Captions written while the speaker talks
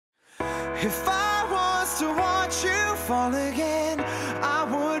If I was to watch you fall again, I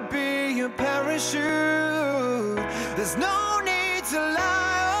would be your parachute. There's no need to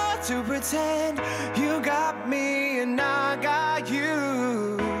lie or to pretend. You got me and I got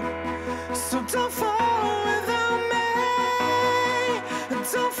you. So don't fall without me.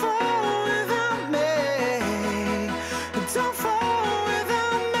 Don't fall without me. Don't fall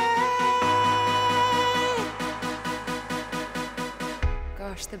without me.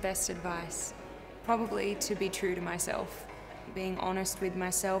 Gosh, the best advice. Probably to be true to myself. Being honest with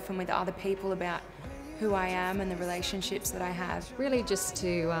myself and with other people about who I am and the relationships that I have. Really just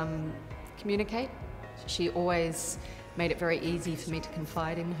to communicate. She always made it very easy for me to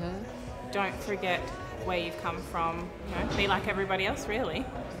confide in her. Don't forget where you've come from. You know, be like everybody else, really.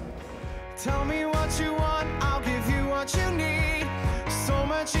 Tell me what you want, I'll give you what you need. So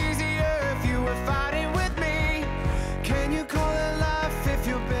much easier if you were fighting with me. Can you call it life if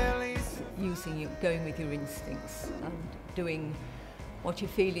you're barely... Going with your instincts and doing what you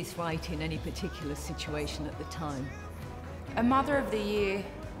feel is right in any particular situation at the time. A Mother of the Year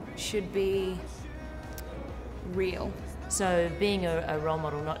should be real. So being a role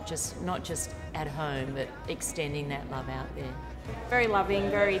model, not just at home, but extending that love out there. Very loving,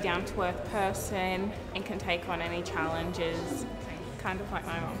 very down-to-earth person, and can take on any challenges, kind of like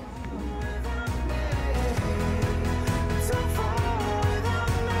my mum.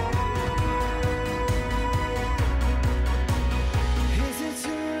 Is it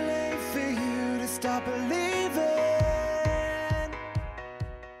too late for you to stop believing?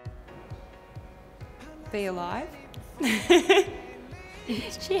 Be alive.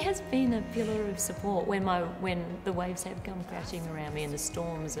 She has been a pillar of support when the waves have come crashing around me and the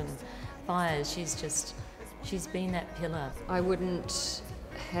storms and fires. She's been that pillar. I wouldn't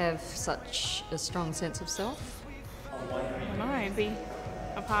have such a strong sense of self. I know, it'd be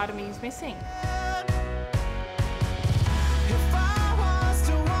a part of me is missing. If I was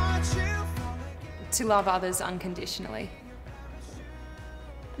to watch you fall again. To love others unconditionally.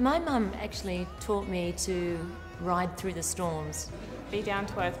 My mum actually taught me to ride through the storms. Be down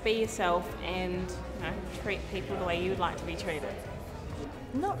to earth, be yourself, and you know, treat people the way you would like to be treated.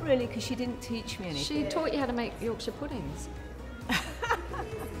 Not really, because she didn't teach me anything. She taught you how to make Yorkshire puddings.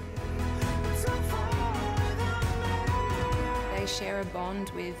 They share a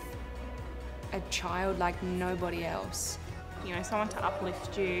bond with a child like nobody else. You know, someone to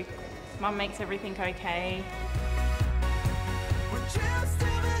uplift you. Mum makes everything okay.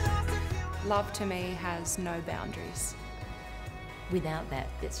 Love to me has no boundaries. Without that,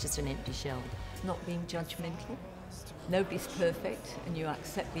 it's just an empty shell. It's not being judgmental. Nobody's perfect, and you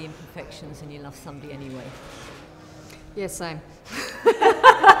accept the imperfections and you love somebody anyway. Yeah, same.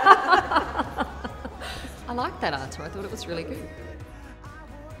 I liked that answer. I thought it was really good.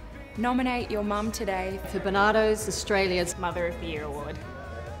 Nominate your mum today For Barnardos, Australia's Mother of the Year award.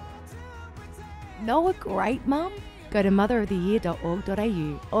 Know a great mum? Go to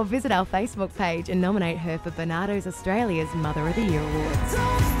motheroftheyear.org.au or visit our Facebook page and nominate her for Barnardos Australia's Mother of the Year Awards.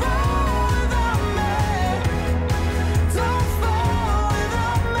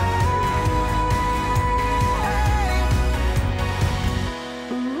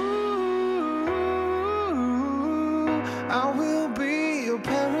 I will be your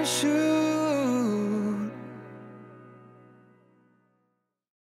parachute.